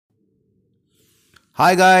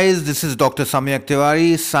Hi, guys, this is Dr. Samyak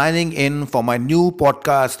Tiwari signing in for my new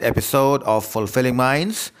podcast episode of Fulfilling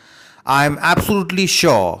Minds. I'm absolutely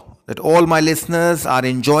sure that all my listeners are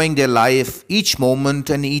enjoying their life each moment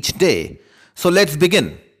and each day. So let's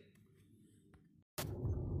begin.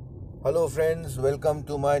 Hello, friends, welcome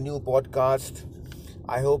to my new podcast.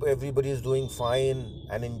 I hope everybody is doing fine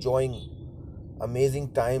and enjoying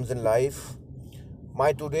amazing times in life.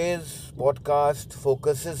 My today's podcast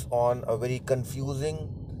focuses on a very confusing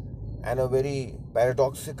and a very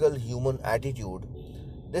paradoxical human attitude.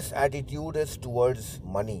 This attitude is towards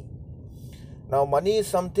money. Now, money is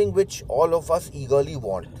something which all of us eagerly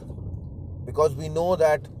want because we know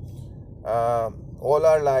that all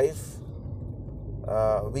our life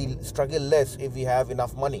we'll struggle less if we have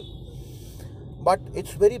enough money. But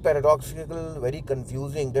it's very paradoxical, very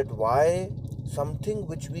confusing that why something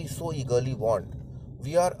which we so eagerly want,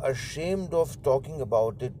 we are ashamed of talking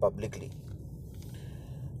about it publicly.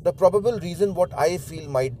 The probable reason what I feel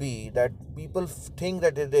might be that people think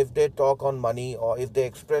that if they talk on money or if they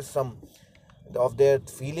express some of their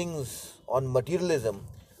feelings on materialism,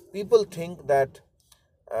 people think that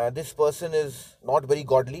this person is not very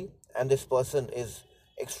godly and this person is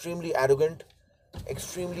extremely arrogant,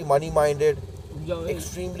 extremely money minded,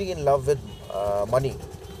 extremely in love with money.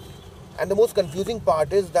 And the most confusing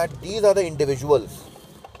part is that these are the individuals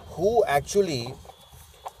who actually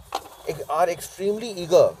are extremely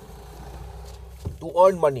eager to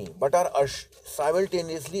earn money but are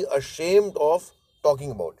simultaneously ashamed of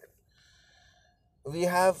talking about it. We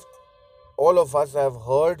have, all of us have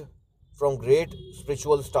heard from great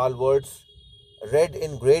spiritual stalwarts, read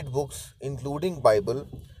in great books, including Bible,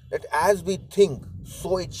 that as we think,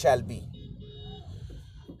 so it shall be.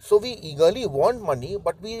 So we eagerly want money,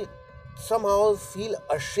 but we somehow feel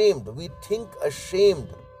ashamed. We think ashamed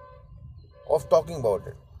of talking about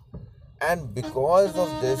it. And because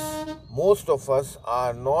of this, most of us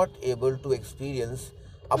are not able to experience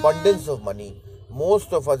abundance of money.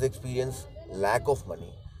 Most of us experience lack of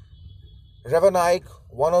money. Reverend Ike,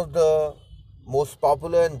 one of the most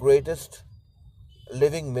popular and greatest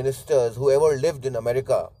living ministers who ever lived in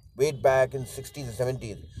America, way back in 60s and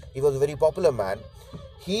 70s, he was a very popular man.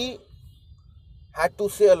 He had to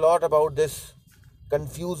say a lot about this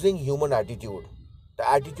confusing human attitude, the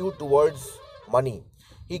attitude towards money.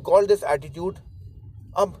 He called this attitude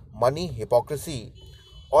a money hypocrisy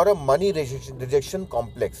or a money rejection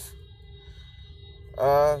complex,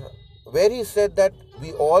 uh, where he said that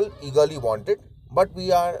we all eagerly want it, but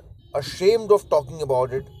we are ashamed of talking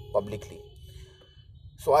about it publicly.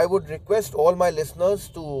 So I would request all my listeners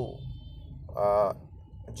to uh,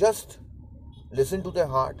 just listen to their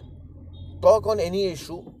heart, talk on any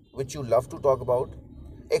issue which you love to talk about,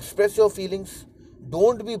 express your feelings,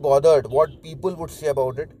 don't be bothered what people would say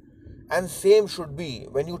about it, and same should be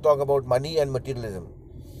when you talk about money and materialism.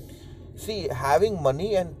 See, having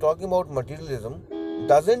money and talking about materialism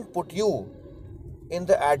doesn't put you in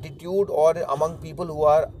the attitude or among people who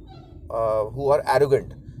are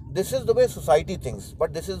arrogant. This is the way society thinks,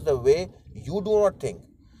 but this is the way you do not think.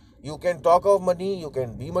 You can talk of money, you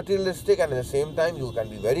can be materialistic, and at the same time, you can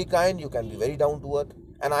be very kind, you can be very down to earth.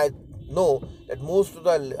 And I know that most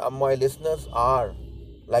of my listeners are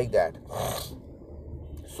like that.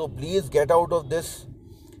 So please get out of this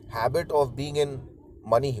habit of being in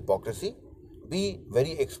money hypocrisy. Be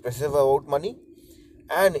very expressive about money,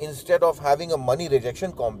 and instead of having a money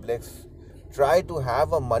rejection complex, try to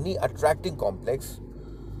have a money attracting complex.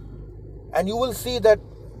 And you will see that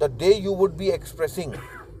the day you would be expressing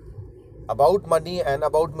about money and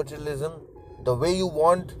about materialism the way you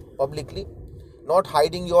want publicly, not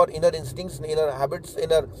hiding your inner instincts, inner habits,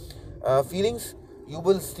 inner feelings, you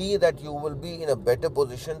will see that you will be in a better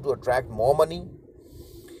position to attract more money.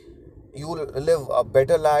 You will live a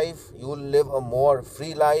better life, you will live a more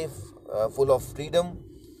free life, full of freedom.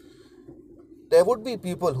 There would be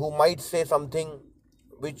people who might say something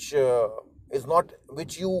which is not,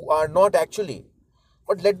 which you are not actually,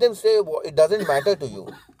 but let them say, it doesn't matter to you.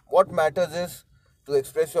 What matters is to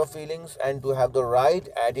express your feelings and to have the right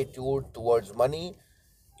attitude towards money.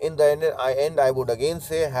 In the end, I would again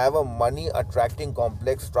say have a money attracting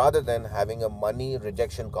complex rather than having a money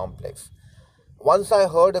rejection complex. Once I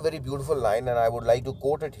heard a very beautiful line, and I would like to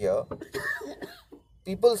quote it here.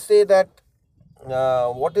 People say that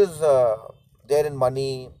what is there in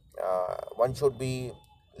money? One should be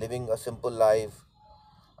living a simple life.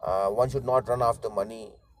 One should not run after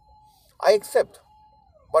money. I accept,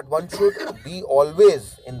 but one should be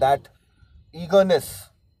always in that eagerness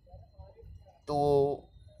to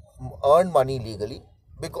earn money legally,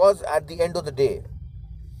 because at the end of the day,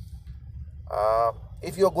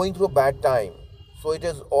 if you're going through a bad time, So it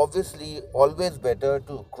is obviously always better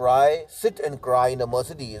to sit and cry in a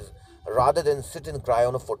Mercedes rather than sit and cry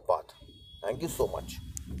on a footpath. Thank you so much.